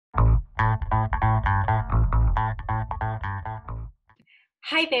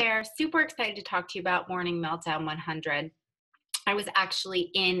Hi there. Super excited to talk to you about Morning Meltdown 100. I was actually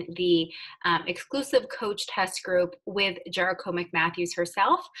in the exclusive coach test group with Jericho McMatthews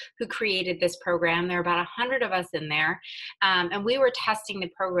herself, who created this program. There are about 100 of us in there, and we were testing the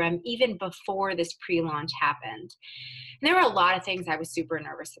program even before this pre-launch happened. And there were a lot of things I was super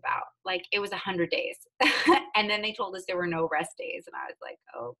nervous about. Like it was 100 days. And then they told us there were no rest days. And I was like,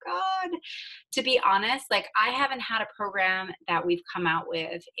 oh God. To be honest, like I haven't had a program that we've come out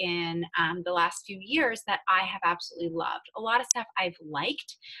with in the last few years that I have absolutely loved. A lot of stuff I've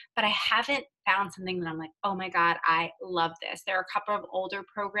liked, but I haven't found something that I'm like, oh my God, I love this. There are a couple of older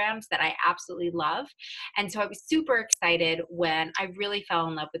programs that I absolutely love. And so I was super excited when I really fell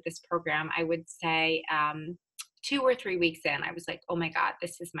in love with this program. I would say 2 or 3 weeks in, I was like, oh my God,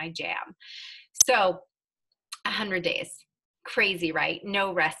 this is my jam. So 100 days. Crazy, right?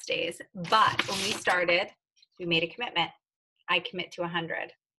 No rest days. But when we started, we made a commitment. I commit to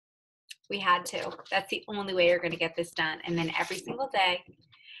 100. We had to. That's the only way you're going to get this done. And then every single day,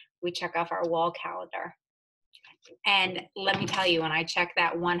 we check off our wall calendar. And let me tell you, when I check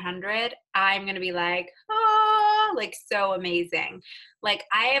that 100, I'm going to be like, oh, like so amazing. Like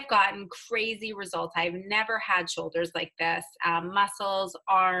I have gotten crazy results. I've never had shoulders like this, muscles,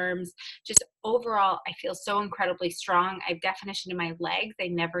 arms, just overall, I feel so incredibly strong. I have definition in my legs. I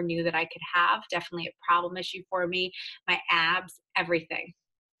never knew that I could have. Definitely a problem issue for me. My abs, everything.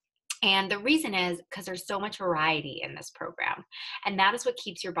 And the reason is because there's so much variety in this program, and that is what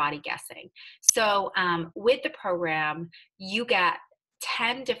keeps your body guessing. So, with the program, you get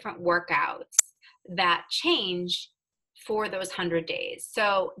 10 different workouts that change for those 100 days.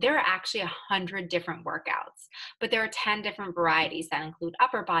 So, there are actually 100 different workouts, but there are 10 different varieties that include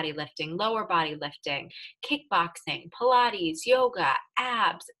upper body lifting, lower body lifting, kickboxing, Pilates, yoga,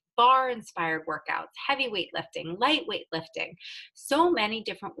 abs, bar inspired workouts, heavy weightlifting, lightweight lifting, so many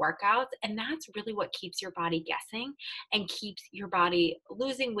different workouts. And that's really what keeps your body guessing and keeps your body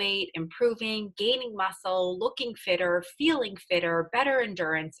losing weight, improving, gaining muscle, looking fitter, feeling fitter, better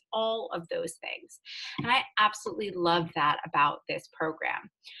endurance, all of those things. And I absolutely love that about this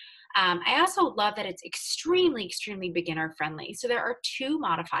program. I also love that it's extremely, extremely beginner friendly. So there are two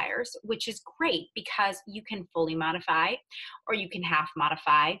modifiers, which is great because you can fully modify or you can half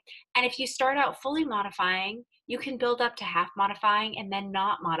modify. And if you start out fully modifying, you can build up to half modifying and then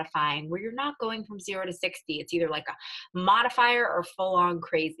not modifying, where you're not going from 0 to 60. It's either like a modifier or full on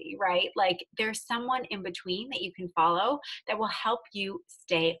crazy, right? Like there's someone in between that you can follow that will help you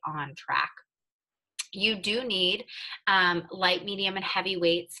stay on track. You do need light, medium, and heavy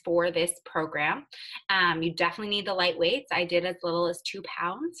weights for this program. You definitely need the light weights. I did as little as 2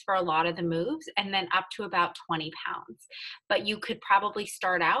 pounds for a lot of the moves, and then up to about 20 pounds. But you could probably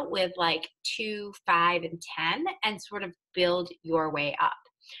start out with like 2, 5, and 10 and sort of build your way up,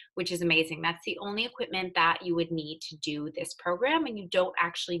 which is amazing. That's the only equipment that you would need to do this program, and you don't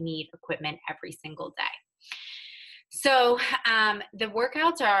actually need equipment every single day. So the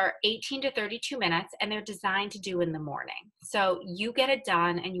workouts are 18 to 32 minutes, and they're designed to do in the morning. So you get it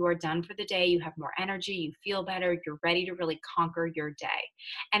done and you are done for the day. You have more energy, you feel better, you're ready to really conquer your day.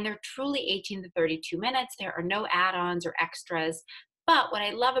 And they're truly 18 to 32 minutes. There are no add-ons or extras. But what I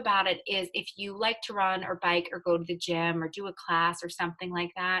love about it is if you like to run or bike or go to the gym or do a class or something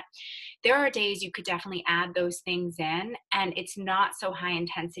like that, there are days you could definitely add those things in, and it's not so high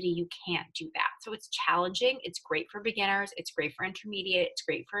intensity you can't do that. So it's challenging. It's great for beginners. It's great for intermediate. It's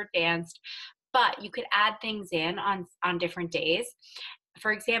great for advanced. But you could add things in on different days.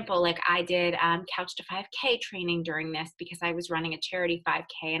 For example, like I did Couch to 5K training during this because I was running a charity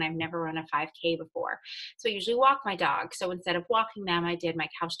 5K and I've never run a 5K before. So I usually walk my dog. So instead of walking them, I did my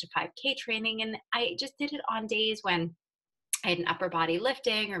Couch to 5K training, and I just did it on days when I had an upper body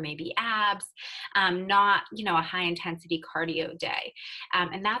lifting or maybe abs, not, a high intensity cardio day.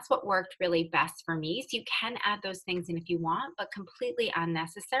 And that's what worked really best for me. So you can add those things in if you want, but completely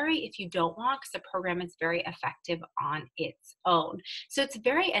unnecessary if you don't want, because the program is very effective on its own. So it's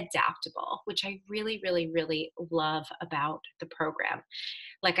very adaptable, which I really, really, really love about the program.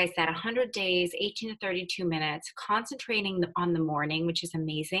 Like I said, 100 days, 18 to 32 minutes, concentrating on the morning, which is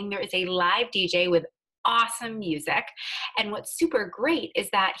amazing. There is a live DJ with awesome music. And what's super great is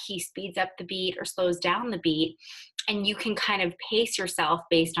that he speeds up the beat or slows down the beat, and you can kind of pace yourself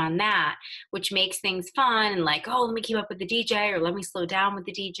based on that, which makes things fun and like, oh, let me keep up with the DJ or let me slow down with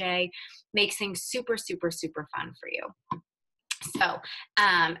the DJ, makes things super, super, super fun for you. So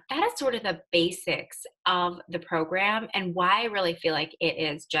that is sort of the basics of the program and why I really feel like it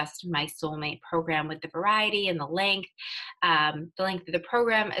is just my soulmate program with the variety and the length of the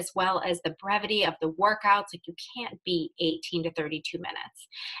program, as well as the brevity of the workouts. Like you can't beat 18 to 32 minutes.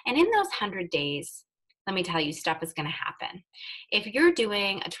 And in those 100 days, let me tell you, stuff is going to happen. If you're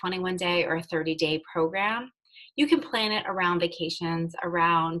doing a 21-day or a 30-day program, you can plan it around vacations,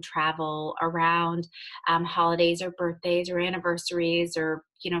 around travel, around holidays or birthdays or anniversaries or,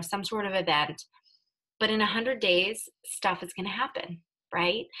 some sort of event. But in 100 days, stuff is going to happen,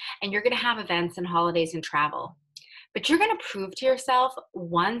 right? And you're going to have events and holidays and travel. But you're going to prove to yourself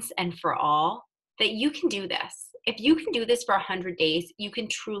once and for all that you can do this. If you can do this for 100 days, you can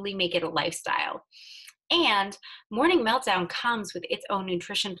truly make it a lifestyle. And Morning Meltdown comes with its own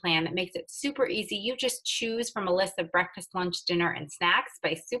nutrition plan that makes it super easy. You just choose from a list of breakfast, lunch, dinner, and snacks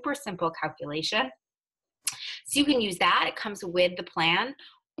by super simple calculation. So you can use that. It comes with the plan.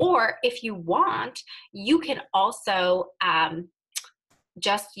 Or if you want, you can also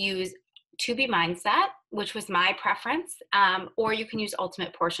just use To Be Mindset, which was my preference, or you can use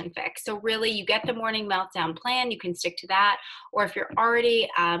Ultimate Portion Fix. So really, you get the Morning Meltdown plan, you can stick to that. Or if you're already,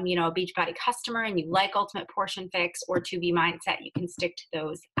 a Beachbody customer and you like Ultimate Portion Fix or To Be Mindset, you can stick to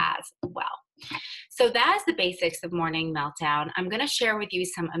those as well. So that is the basics of Morning Meltdown. I'm going to share with you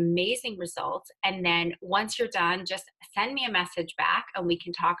some amazing results. And then once you're done, just send me a message back and we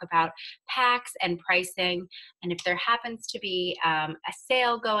can talk about packs and pricing. And if there happens to be a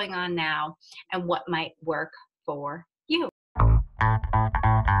sale going on now and what might work for you.